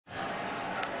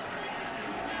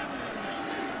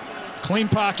Clean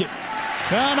pocket.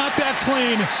 No, not that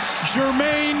clean.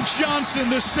 Jermaine Johnson,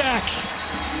 the sack.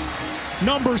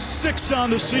 Number 6 on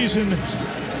the season.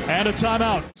 And a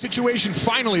timeout. Situation,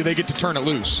 finally they get to turn it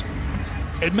loose.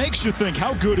 It makes you think,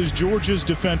 how good is Georgia's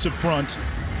defensive front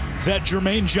that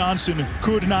Jermaine Johnson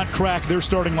could not crack their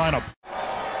starting lineup?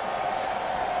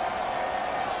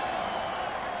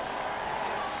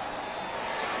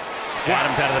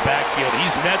 Adams out of the backfield.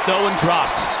 He's met, though, and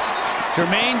dropped.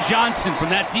 Jermaine Johnson from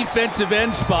that defensive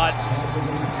end spot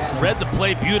read the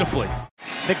play beautifully.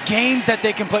 The games that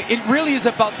they can play, it really is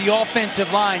about the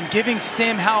offensive line, giving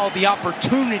Sam Howell the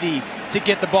opportunity to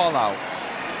get the ball out.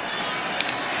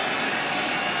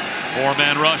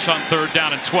 4-man rush on 3rd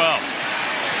down and 12.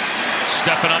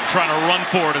 Stepping up, trying to run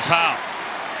for it is Howell.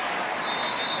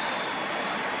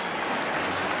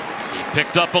 He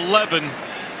picked up 11.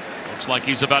 Looks like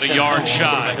he's about a yard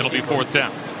shy. It'll be 4th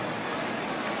down.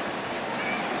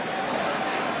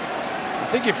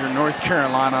 I think if you're North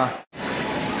Carolina.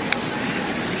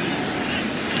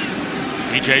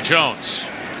 DJ Jones.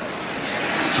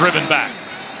 Driven back.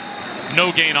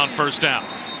 No gain on 1st down.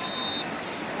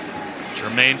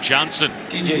 Jermaine Johnson.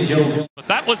 But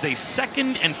that was a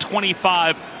 2nd and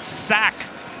 25 sack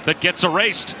that gets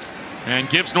erased and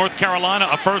gives North Carolina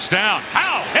a 1st down.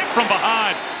 How? Hit from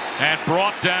behind and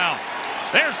brought down.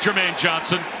 There's Jermaine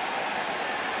Johnson.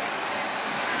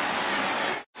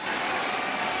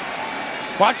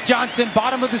 Watch Johnson,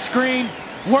 bottom of the screen.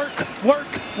 Work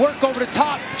over the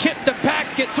top. Chip the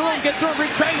back, get through him,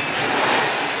 retrace.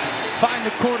 Find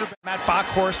the quarterback. Matt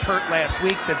Bockhorst hurt last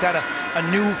week. They've got a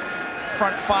new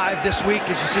front 5 this week,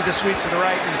 as you see the sweep to the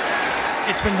right. And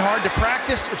it's been hard to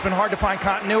practice. It's been hard to find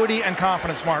continuity and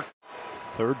confidence, Mark.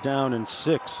 3rd down and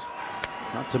 6.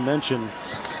 Not to mention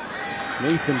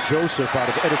Nathan Joseph out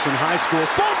of Edison High School.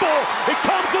 Fumble! It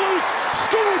comes loose!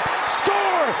 Scoop! Score!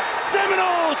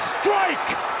 Seminoles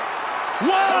strike!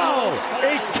 Wow!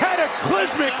 A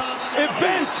cataclysmic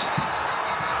event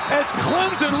as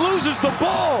Clemson loses the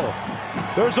ball.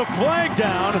 There's a flag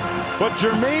down, but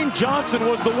Jermaine Johnson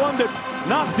was the one that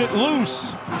knocked it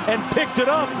loose and picked it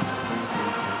up.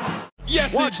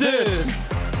 Yes, Watch he did. this.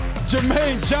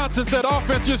 Jermaine Johnson said,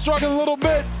 offense, you're struggling a little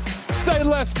bit. Say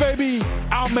less, baby.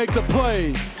 I'll make the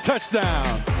play. Touchdown,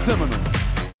 Seminoles.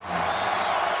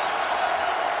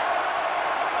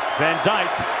 Van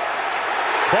Dyke.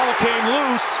 Ball came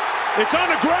loose. It's on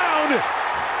the ground.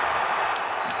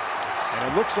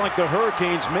 And it looks like the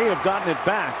Hurricanes may have gotten it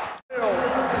back. It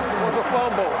was a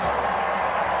fumble.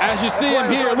 As you see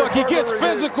him here, look, he gets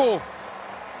physical.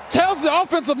 Tells the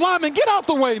offensive lineman, get out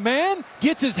the way, man.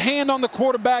 Gets his hand on the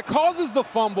quarterback, causes the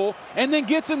fumble, and then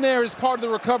gets in there as part of the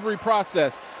recovery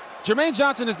process. Jermaine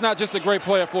Johnson is not just a great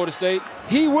player at Florida State.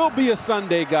 He will be a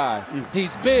Sunday guy.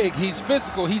 He's big, he's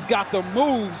physical, he's got the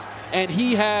moves, and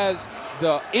he has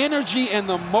the energy and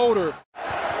the motor.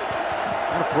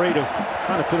 I'm afraid of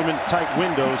trying to put him in tight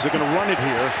windows. They're going to run it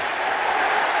here.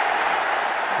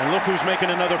 And look who's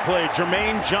making another play.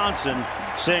 Jermaine Johnson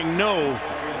saying no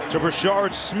to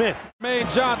Rashard Smith.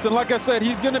 Jermaine Johnson, like I said,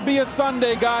 he's going to be a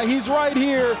Sunday guy. He's right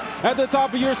here at the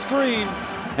top of your screen.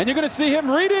 And you're going to see him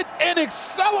read it and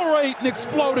accelerate and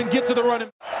explode and get to the running.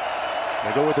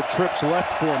 They go with the trips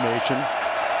left formation.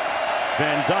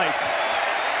 Van Dyke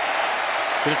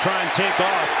going to try and take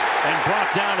off and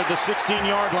brought down at the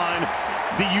 16-yard line.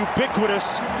 The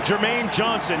ubiquitous Jermaine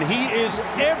Johnson. He is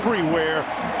everywhere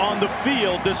on the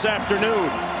field this afternoon.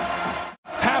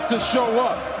 Have to show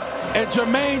up. And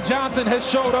Jermaine Johnson has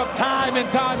showed up time and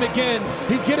time again.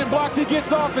 He's getting blocked, he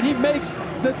gets off, and he makes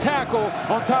the tackle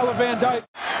on Tyler Van Dyke.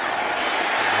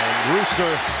 And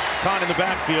Rooster caught in the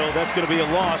backfield. That's going to be a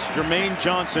loss. Jermaine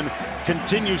Johnson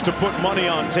continues to put money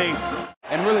on tape.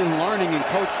 And really learning, and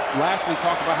Coach Lashley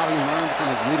talked about how he learned from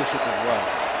his leadership as well.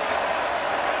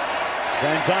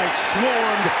 Van Dyke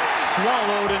swarmed,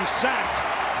 swallowed, and sacked.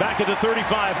 Back at the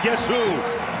 35, guess who?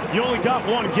 You only got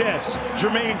one guess,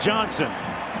 Jermaine Johnson.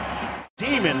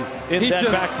 Demon in that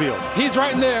backfield. He's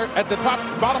right in there at the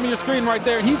bottom of your screen right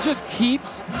there. He just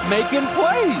keeps making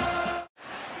plays.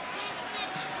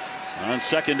 On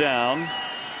 2nd down,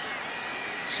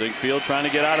 Sigfield trying to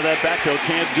get out of that backfield.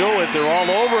 Can't do it. They're all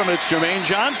over him. It's Jermaine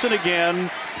Johnson again.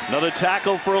 Another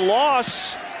tackle for a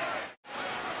loss.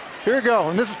 Here we go.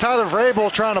 And this is Tyler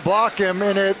Vrabel trying to block him.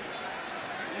 And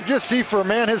you just see for a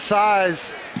man his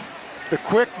size, the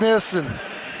quickness, and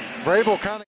Vrabel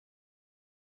kind of